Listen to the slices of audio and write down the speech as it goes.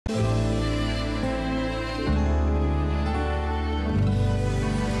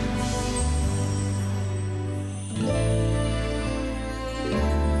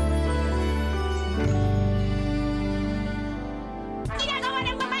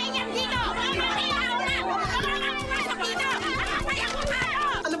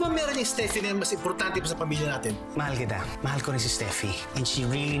kay Steffi na mas importante pa sa pamilya natin. Mahal kita. Mahal ko rin si Steffi. And she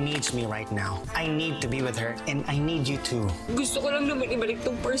really needs me right now. I need to be with her and I need you too. Gusto ko lang naman ibalik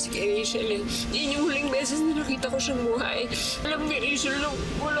tong purse kay Rachel eh. Yan yung huling beses na nakita ko siyang buhay. Alam ni Rachel lang,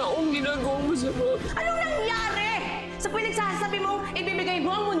 wala akong ginagawang masama. Anong nangyari? Sa pinagsasabi mong ibibigay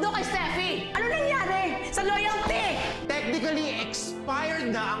mo ang mundo kay Steffi? Ano nangyari sa loyalty? Technically,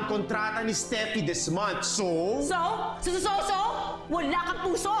 expired na ang kontrata ni Steffi this month, so... So? Wala kang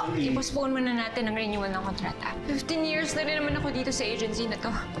puso! I-postpone muna natin ang renewal ng kontrata. 15 years na rin naman ako dito sa agency na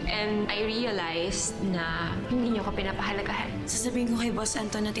to. And I realized na hindi niyo ko pinapahalagahan. Sasabihin ko kay Boss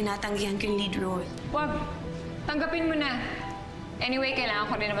Anton na tinatanggihan ko yung lead role. Wag! Tanggapin mo na. Anyway,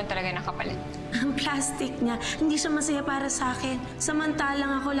 kailangan ko rin naman talaga nakapalit. Ang plastic niya, hindi siya masaya para sa akin.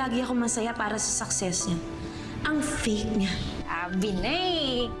 Samantalang ako, lagi ako masaya para sa success niya. Ang fake niya. Sabi na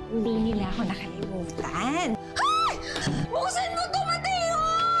eh, hindi nila ako nakalimutan. Ay! Buksan mo ito, Matteo!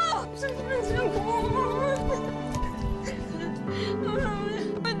 Buksan mo ko!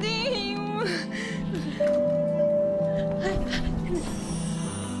 Matteo!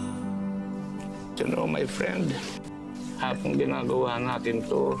 You know, my friend, habang ginagawa natin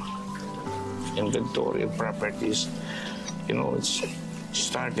to inventory of properties, you know, it's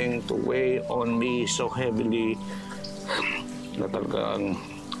starting to weigh on me so heavily na talagang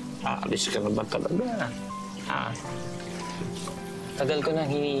aalis ka na ba talaga? Ha? Tagal ko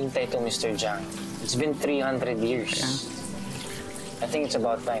nang hinihintay ito, Mr. Jiang. It's been 300 years. Yeah. I think it's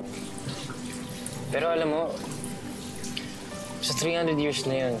about time. Pero alam mo, sa 300 years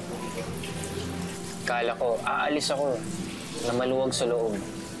na yun, kala ko, aalis ako na maluwag sa loob.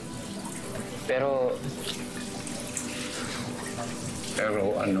 Pero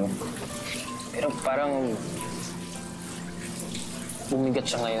ano? Pero parang bumigat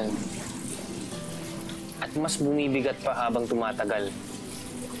siya ngayon. At mas bumibigat pa habang tumatagal.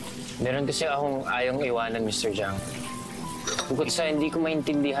 Meron kasi akong ayong iwanan, Mr. Jiang. Bukod sa hindi ko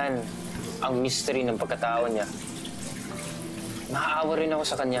maintindihan ang mystery ng pagkatao niya, naaawa rin ako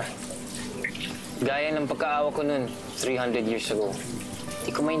sa kanya. Gaya ng pagkaawa ko noon, 300 years ago.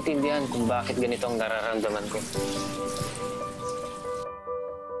 Hindi ko maintindihan kung bakit ganito ang nararamdaman ko.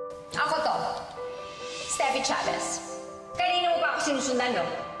 Ako to, Steffi Chavez. Kanina mo pa ako sinusundan, no?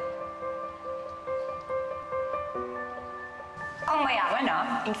 Ang mayaman,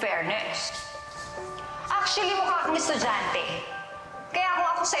 in fairness. Actually, mukha kang estudyante. Kaya kung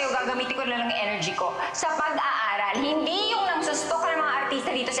ako sa'yo, gagamitin ko lang ng energy ko sa pag-aaral, hindi yung nangsustok ng mga artista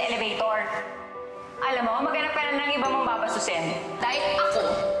dito sa elevator. Alam mo, maghanap ka na ng iba mong babasusin. Dahil ako,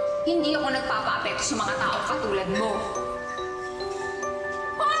 hindi ako nagpapa-apekto sa mga tao katulad mo.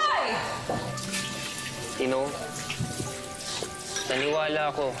 Hoy! You know,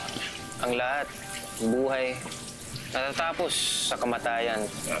 naniwala ako ang lahat, buhay, natatapos sa kamatayan.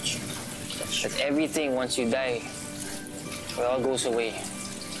 That everything, once you die, it all goes away.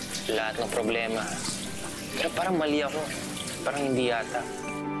 Lahat ng problema. Pero parang mali ako. Parang hindi yata.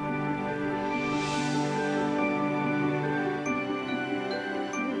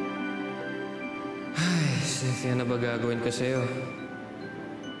 Steffi, ano ba gagawin ko sa'yo?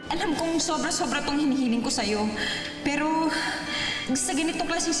 Alam kong sobra-sobra tong hinihiling ko sa'yo. Pero sa ganitong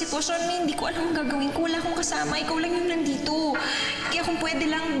klaseng sitwasyon, hindi ko alam ang gagawin ko. Wala akong kasama. Ikaw lang yung nandito. Kaya kung pwede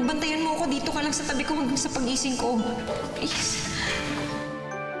lang, bantayan mo ako dito ka lang sa tabi ko hanggang sa pagising ko. Please.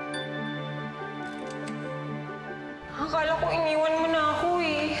 Akala ko iniwan mo na ako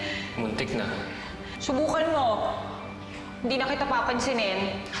eh. Muntik na. Subukan mo. Hindi na kita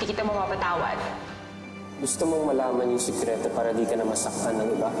papansinin. Hindi kita mapapatawad. Gusto mong malaman yung sikreto para di ka na masaktan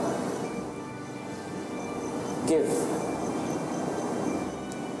ng iba? Give.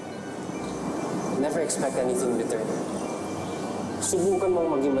 Never expect anything in return. Subukan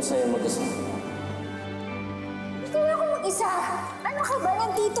mong maging masaya mag-isa. Gusto na ako mag-isa. Ano ka ba?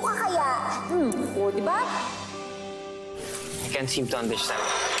 Nandito ka kaya? O, di ba? I can't seem to understand.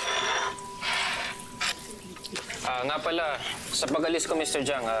 Nga pala, sa pag-alis ko, Mr.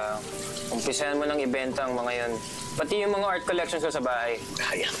 Jiang, umpisahan mo nang ibenta ang mga yon. Pati yung mga art collections ko sa bahay.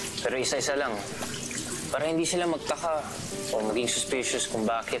 Pero isa-isa lang. Para hindi sila magtaka o maging suspicious kung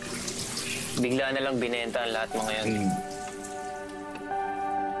bakit bigla na lang binenta ang lahat mga yan.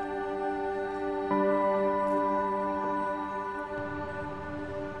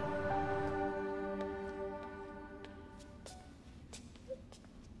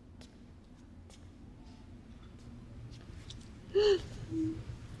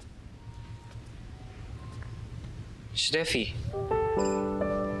 Steffi.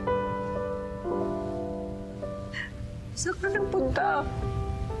 Saan ka nagpunta?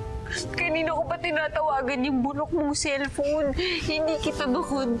 Kanina ko pa tinatawagan yung bulok mong cellphone. Hindi kita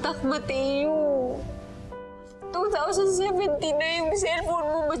makontak, Matteo. 2017 na yung cellphone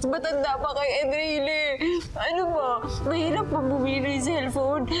mo. Mas matanda pa kay Enrile. Ano ba? Mahirap pa bumili ng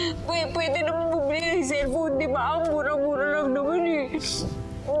cellphone. Pwede naman bumili ng cellphone, di ba? Ang mura-mura lang naman eh.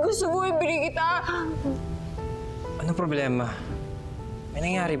 Gusto mo ibili kita? Anong problema? May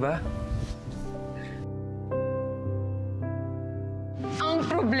nangyari ba? Ang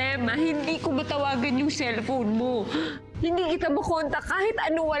problema, hindi ko matawagan yung cellphone mo. Hindi kita makontak kahit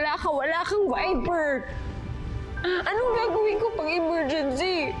ano, wala kang Viber. Anong gagawin ko pag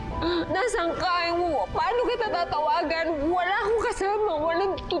emergency? Nasaan ka? Paano kita tatawagan? Wala akong kasama.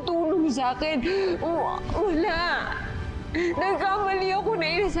 Walang tutulong sa akin. Wala. Nagkamali ako na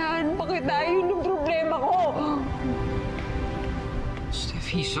inasahan pa kita. Yun yung problema ko.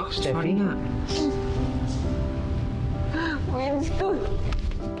 Steffi, sorry na. Winston.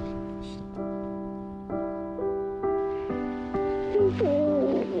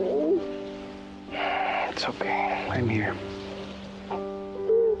 It's okay. I'm here.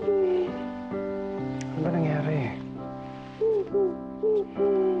 Ano ba nangyari?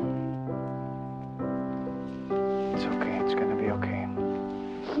 It's okay. It's gonna be okay.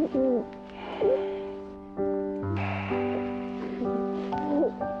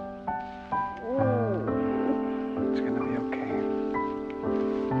 It's gonna be okay.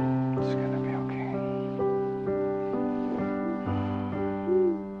 It's gonna be okay.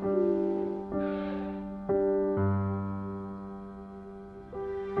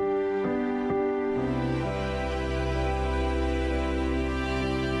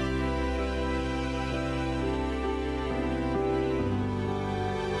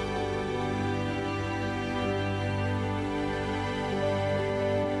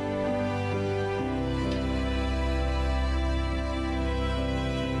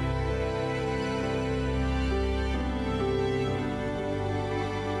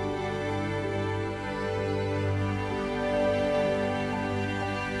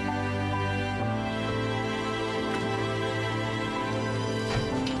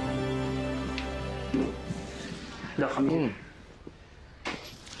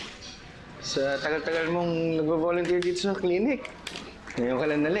 Sa tagal-tagal mong nagvo-volunteer dito sa clinic, ngayon ka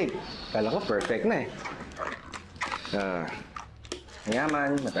lang na late. Kala ko perfect na eh.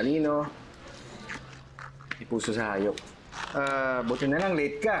 Mayaman, matalino, ipuso sa hayop. Buti na lang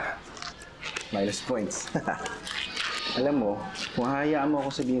late ka. Minus points. Alam mo, kung hahayaan mo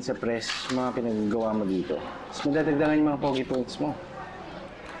ako sabihin sa press mga pinagagawa mo dito, mas madadagdagan yung mga pogi points mo.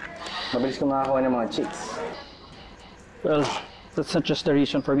 Mabilis ka makakuha ng mga chicks. Well, that's not just the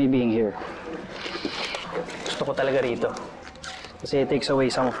reason for me being here. Gusto ko talaga rito. Kasi it takes away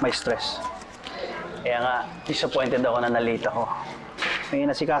some of my stress. Kaya nga, disappointed ako na na-late ako. May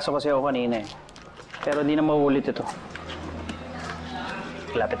nasikaso kasi ako kanina eh. Pero di na mauulit ito.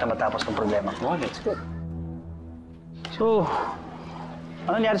 Lapit na matapos ng problema. Oh, that's good. So,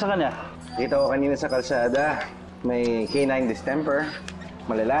 ano nangyari sa kanya? Dito ako kanina sa kalsada. May canine distemper,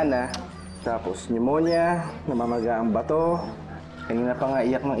 malala na. Tapos pneumonia, namamaga ang bato. Kanina pa nga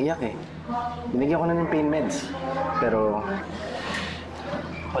iyak ng iyak eh. Binigyan ko na ng pain meds. Pero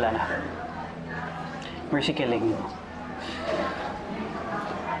wala na. Mercy killing.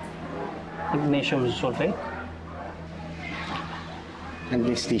 Magnesium sulfate?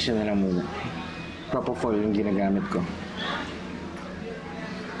 anesthesia na lang muna. Propofol yung ginagamit ko.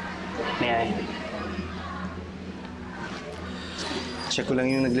 May I? Check ko lang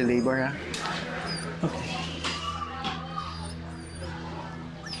yung nagle-labor, ha? Okay.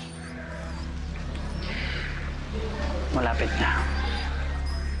 Malapit na.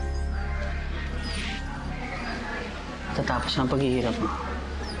 Tatapos ng paghihirap mo.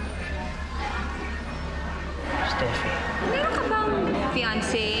 Steffi. Meron ka bang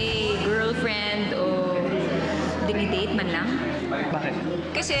fiancé, girlfriend, o dinidate man lang? Bakit?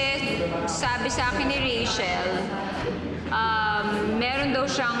 Kasi sabi sa akin ni Rachel, meron daw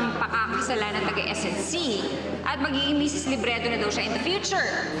siyang pakakasalan ng taga-SNC at magiging Mrs. Libreto na daw siya in the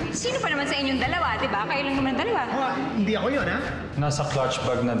future. Sino pa naman sa inyong dalawa, di ba? Kayo lang naman ang dalawa. Hindi ako yun, ha? Nasa clutch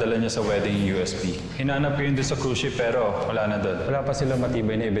bag na dala niya sa wedding yung USB. Hinanap ko yun doon sa cruise ship pero wala na doon. Wala pa silang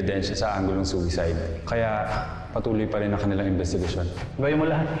matibay na ebidensya sa anggulong suicide. Kaya patuloy pa rin ang kanilang investigasyon. Ibigay mo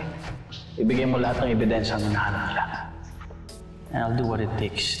lahat. Ibigay mo lahat ng ebidensya na nahanap nila. And I'll do what it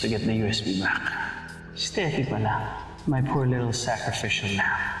takes to get the USB back. Steffi pala. My poor little sacrificial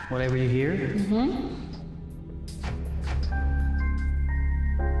lamb. Whatever you hear,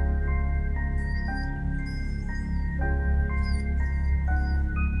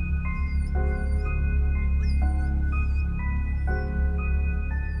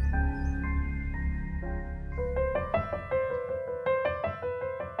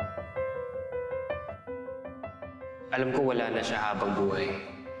 Alam ko wala na siya habang buhay.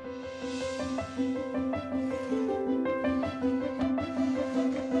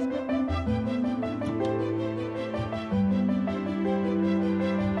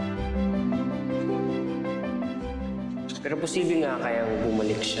 Pero posible nga kayang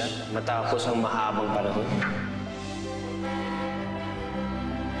bumalik siya matapos ang mahabang panahon.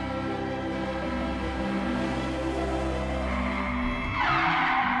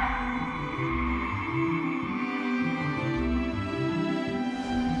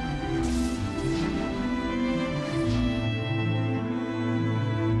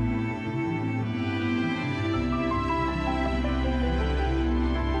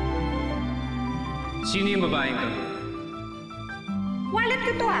 Sino yung babaeng to? Wallet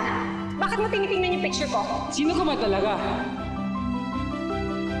ko to ah. Bakit mo tinitingnan yung picture ko? Sino ka ba talaga?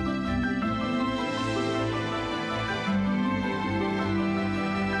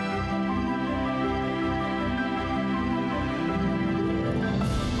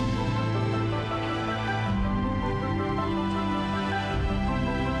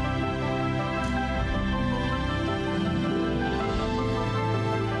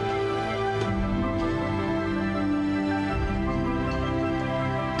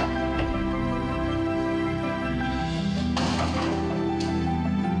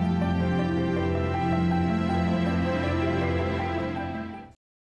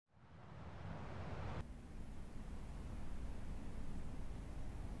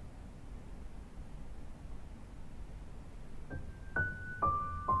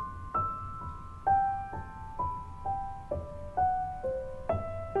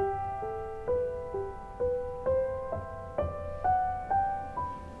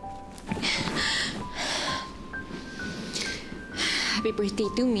 Happy birthday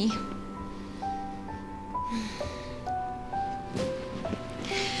to me.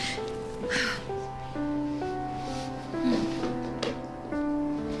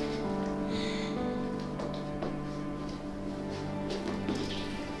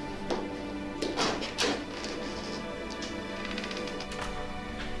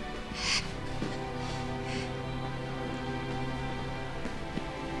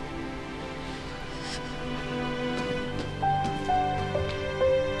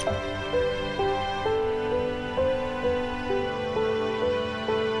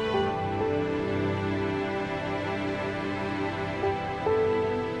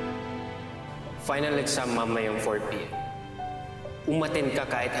 Final exam mamayang 4 p.m. Umaten ka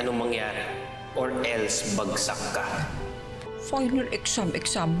kahit anong mangyari or else bagsak ka. Final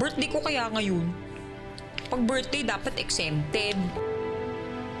exam. Birthday ko kaya ngayon. Pag birthday, dapat exempted.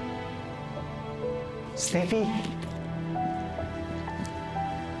 Steffi!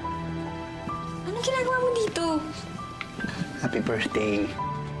 Anong ginagawa mo dito? Happy birthday.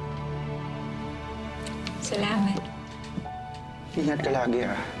 Salamat. Ingat ka lagi,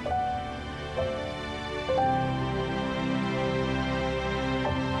 ah.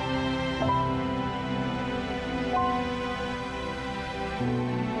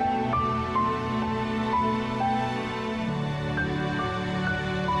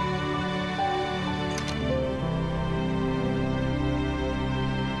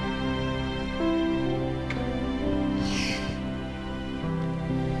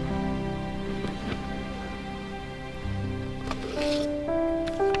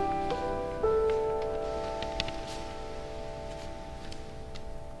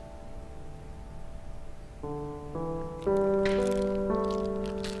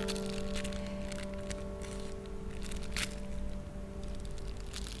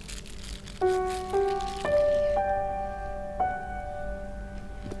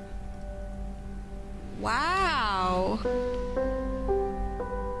 Wow!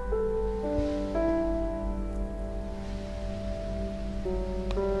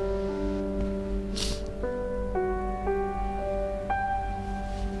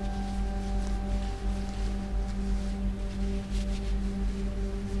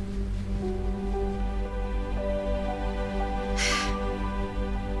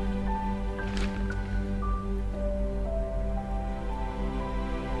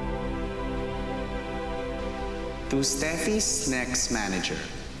 To Steffi's next manager.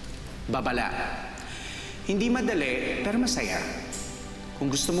 Babala. Hindi madali, pero masaya. Kung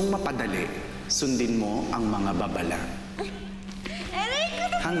gusto mong mapadali, sundin mo ang mga babala.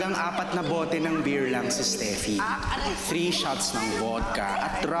 Hanggang 4 na bote ng beer lang si Steffi. 3 shots ng vodka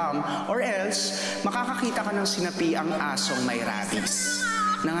at rum, or else, makakakita ka ng sinapi ang asong may rabies.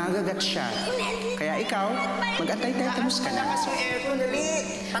 Nangangagat siya. Kaya ikaw, mag-atay-tetanus ka na.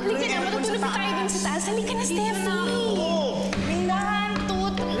 Halika na, matutulog pa tayo dun sa taas. Halika na, Steffi. 1,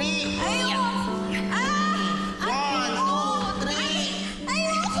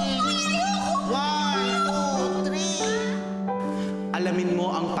 Kontrolin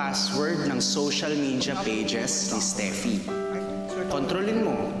mo ang password ng social media pages ni Steffi. Kontrolin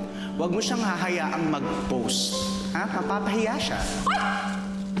mo. Huwag mo siyang hahayaang mag-post. Ha? Mapapahiya siya.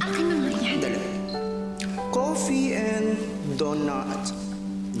 Akin naman yan. Dali. Coffee and donut.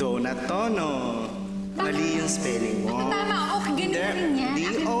 Donut to, no? Mali yung spelling mo. Tama, okay, ganun rin yan.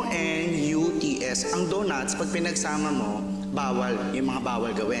 D-O-N-U-T-S. Ang donuts, pag pinagsama mo, bawal. Yung mga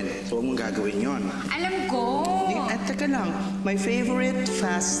bawal gawin. So, huwag mong gagawin yon. Alam ko. Teka lang. My favorite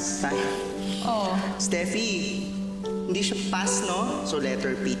pastime. Oh. Steffi, hindi siya pass, no? So,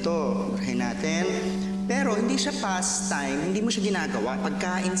 letter P to. Barahin natin. Pero hindi siya pastime, hindi mo siya ginagawa.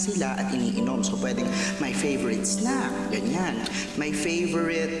 Pagkain sila at iniinom. So, pwedeng my favorite snack, ganyan. My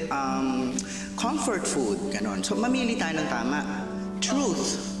favorite comfort food, ganon. So, mamili tayo ng tama.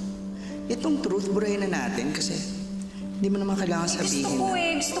 Truth. Itong truth, burahin na natin kasi hindi mo naman kailangan sabihin.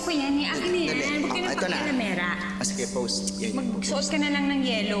 Gusto ko yan. Akin yan. Huwag ka na pagkalamera. Sige, post. Magsuot ka na lang ng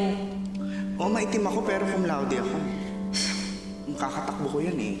yellow. Maitim ako pero cum laude ako. Kakatakbo ko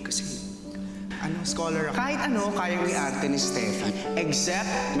yan eh, kasi scholar ako. Kahit kayang i-arte ni Steffi, except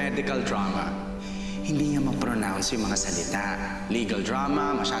medical drama. Hindi niya ma-pronounce yung mga salita. Legal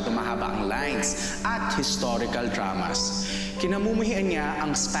drama, masyadong mahaba ang lines, at historical dramas. Kinamumuhian niya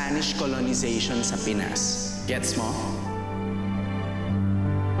ang Spanish colonization sa Pinas. Gets mo?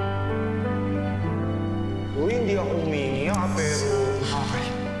 Uy, hindi ako humingi pero... Okay.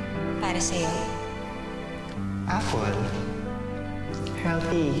 Para sa'yo. Apple.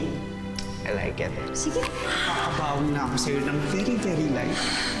 Healthy. I like it. Sige. Kakabawi na ako sa'yo ng very, very light.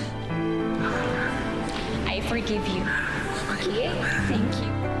 I forgive you. Okay? Thank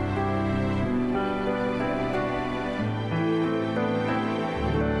you.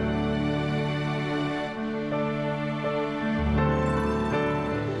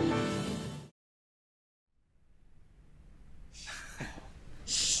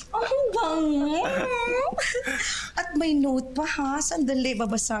 Ang bango! At may note pa ha. Sandali,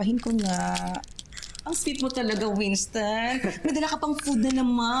 babasahin ko nga. Ang sweet mo talaga, Winston. May dala ka pang food na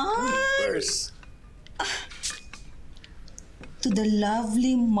naman. First. To the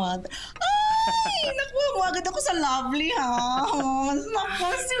lovely mother. Ay! Nakuha mo agad ako sa lovely, ha? Naku,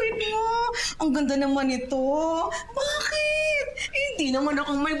 sweet mo. Ang ganda naman ito. Bakit? Hindi naman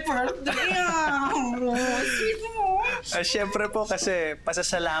ako may birthday, ha? Sweet mo. Siyempre po kasi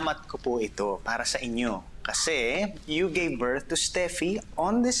pasasalamat ko po ito para sa inyo. Kasi you gave birth to Steffi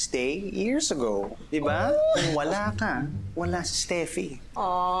on this day years ago. Diba? Kung wala ka, wala si Steffi.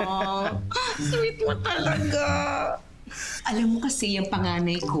 Sweet mo talaga. Alam mo kasi, yung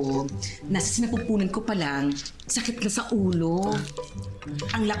panganay ko, nasa sinapupunan ko pa lang, sakit na sa ulo.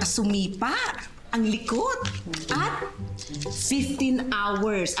 Ang lakas sumipa, ang likod. At 15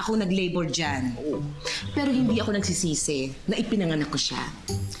 hours ako nag-labor dyan. Pero hindi ako nagsisisi na ipinanganak ko siya.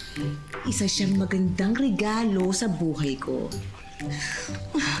 Isa siyang magandang regalo sa buhay ko.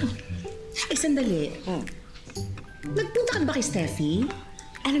 Ay, sandali. Nagpunta ka ba kay Steffi?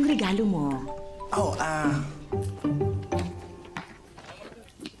 Anong regalo mo?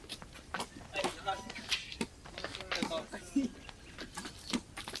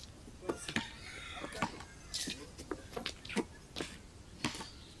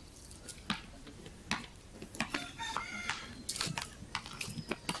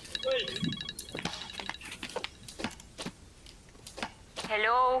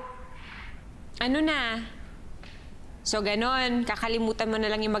 Hello? Ano na? So ganon, kakalimutan mo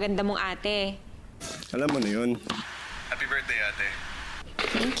na lang yung maganda mong ate. Alam mo na yun. Happy birthday, ate.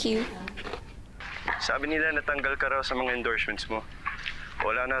 Thank you. Sabi nila natanggal ka raw sa mga endorsements mo.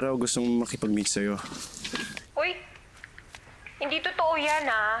 Wala na raw gustong makipag-meet sa'yo. Uy, hindi totoo yan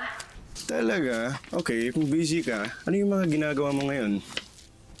ah. Talaga? Okay, kung busy ka, ano yung mga ginagawa mo ngayon?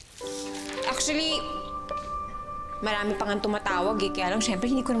 Actually, marami pa nga tumatawag eh. Kaya lang, syempre,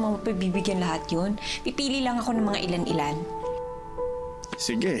 hindi ko naman mapabibigyan lahat yun. Pipili lang ako ng mga ilan-ilan.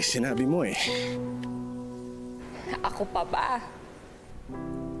 Sige, sinabi mo eh. Ako pa ba?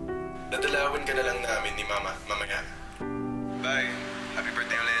 Dadalawin ka na lang namin ni Mama mamaya. Bye. Happy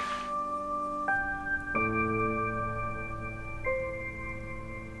birthday ulit.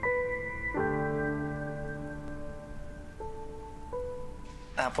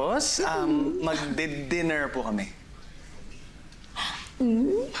 Tapos, magdi-dinner po kami.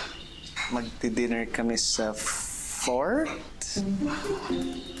 Magdi-dinner kami sa fort?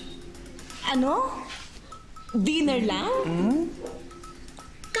 Ano? Dinner lang?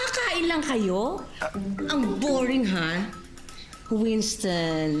 Kakain lang kayo? Ang boring, ha?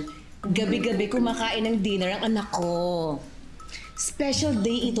 Winston, gabi-gabi kumakain ng dinner ang anak ko. Special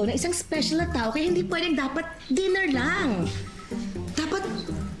day ito na isang special na tao, kaya hindi pwedeng dapat dinner lang. Dapat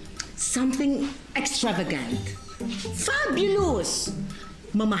something extravagant. Fabulous!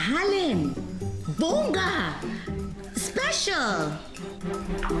 Mamahalin! Bongga! Special!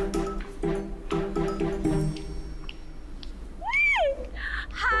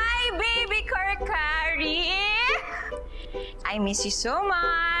 Hi, baby Karkari! I miss you so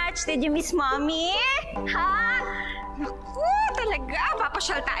much. Did you miss mommy? Ha? Naku, talaga.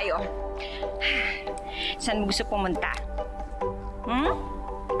 Papasyal tayo. Saan mo gusto pumunta?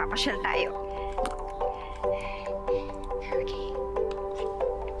 Papasyal tayo. Okay.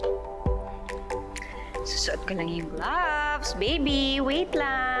 Susuot ko lang yung gloves. Baby, wait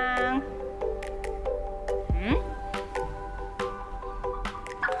lang.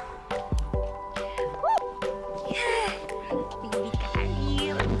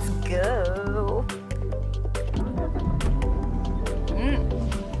 Go.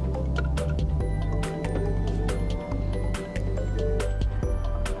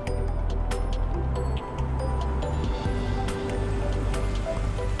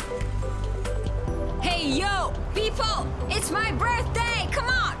 Hey, yo! People! It's my birthday! Come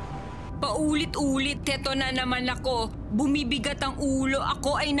on! Paulit-ulit, teto na naman ako. Bumibigat ang ulo,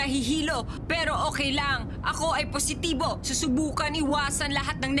 ako ay nahihilo. Pero okay lang, ako ay positibo. Susubukan iwasan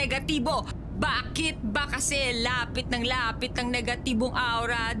lahat ng negatibo. Bakit ba kasi lapit ng negatibong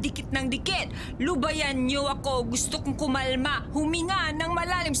aura, dikit ng dikit? Lubayan niyo ako, gusto kong kumalma. Huminga ng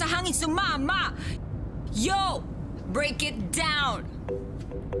malalim sa hangin sumama. Yo! Break it down!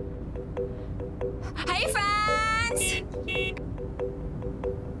 Hi, fans!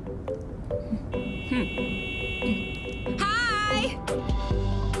 Hi!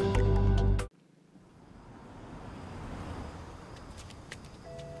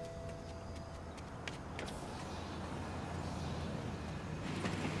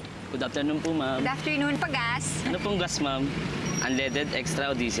 Good afternoon po, ma'am. Good afternoon, pagas. Ano pong gas, ma'am? Unleaded,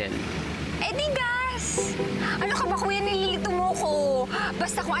 extra o diesel? Eh di gas! Ano ka ba kuya, nililito mo ko?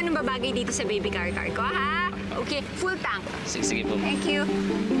 Basta kung anong babagay dito sa baby car ko, ha? Okay, full tank. Sige po, ma'am. Thank you.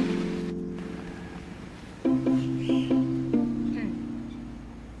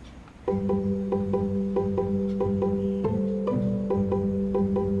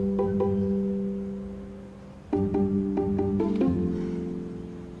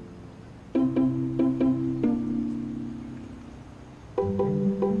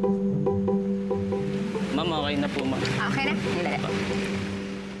 Ma'am, okay na po, ma'am. Okay na? Dali.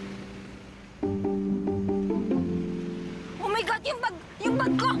 Oh my God, yung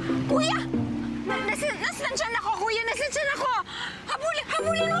bag ko! Kuya! Nasaan siya ako, kuya? Nasaan siya ako?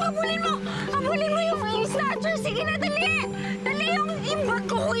 Habulin mo yung snatcher. Sige na, dali! Dali yung bag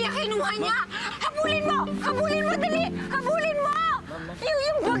ko, kuya, kinuha niya. Habulin mo, dali! Habulin mo!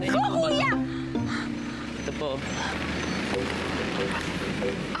 Yung bag ko, kuya! Ito po.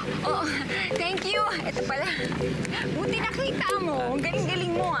 Oh, thank you. Ito pala. Buti nakita mo. Ang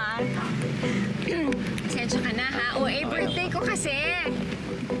galing-galing mo, ha? Pasensya ka na, ha? O, birthday ko kasi.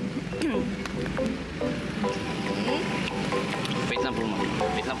 Okay. Wait lang po, ma'am.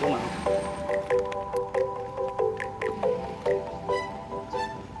 Wait lang po, ma'am.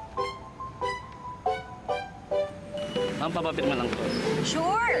 Ma'am, papapirma lang po.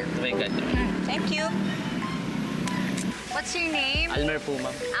 Sure. Okay, God. Thank you. What's your name? Almer po,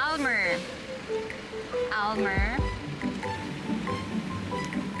 ma'am. Almer.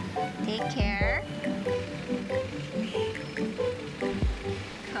 Take care.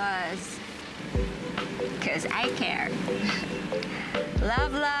 Cause I care.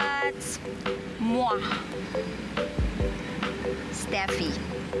 Love lots. Mwah. Steffi.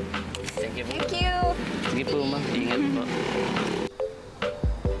 Thank you po. Thank you. Sige po, ma'am. Ingat po.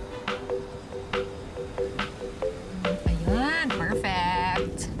 Ayan,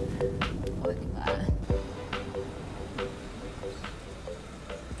 perfect. O, diba?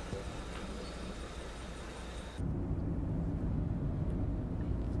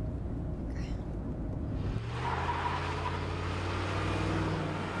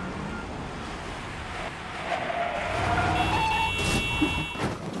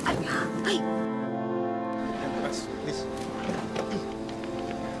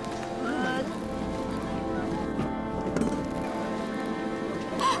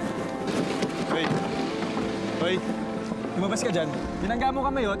 Hoy, lumabas ka dyan. Binangga mo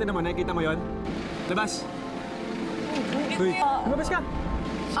kami yun. Tinan mo, nakikita mo yun? Labas. Hoy, lumabas ka.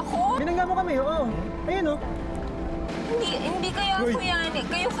 Ako? Binangga mo kami, oo. Ayun, oh. Hindi kaya ako yan.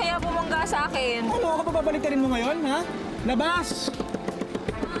 Kayo kaya bumangga sa akin. Ano, ako pa babaliktarin mo ngayon, ha? Labas!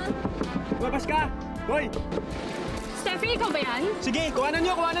 Lumabas ka! Hoy! Steffi, ikaw ba yan? Sige, kuhanan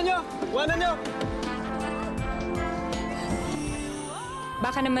nyo! Kuhanan nyo! Kuhanan nyo!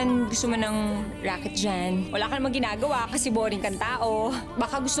 Baka naman gusto mo ng racket dyan. Wala ka namang ginagawa kasi boring kang tao.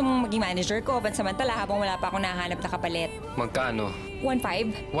 Baka gusto mong maging manager ko pansamantala habang wala pa akong nahanap na kapalit. Magkano?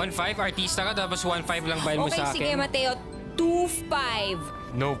 1.5? 1.5? Artista ka tapos 1.5 lang bayad mo sa akin? Okay, sige Matteo.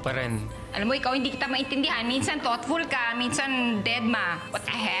 2.5. No pa rin. Alam mo, ikaw hindi kita maintindihan. Minsan thoughtful ka, minsan dead ma. What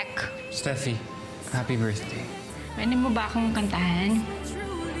the heck? Steffi, happy birthday. Pwede mo ba akong kantahan?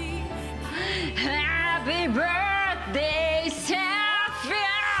 Happy birthday, Steffi!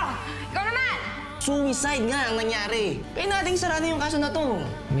 Ikaw naman! Suicide nga ang nangyari. Kaya nating sarado yung kaso na to.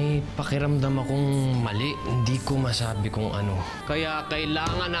 May pakiramdam akong mali. Hindi ko masabi kung ano. Kaya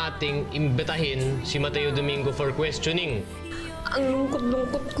kailangan nating imbitahin si Matteo Domingo for questioning. Ang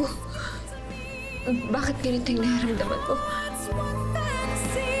lungkot-lungkot ko. Bakit ganito yung nararamdaman ko?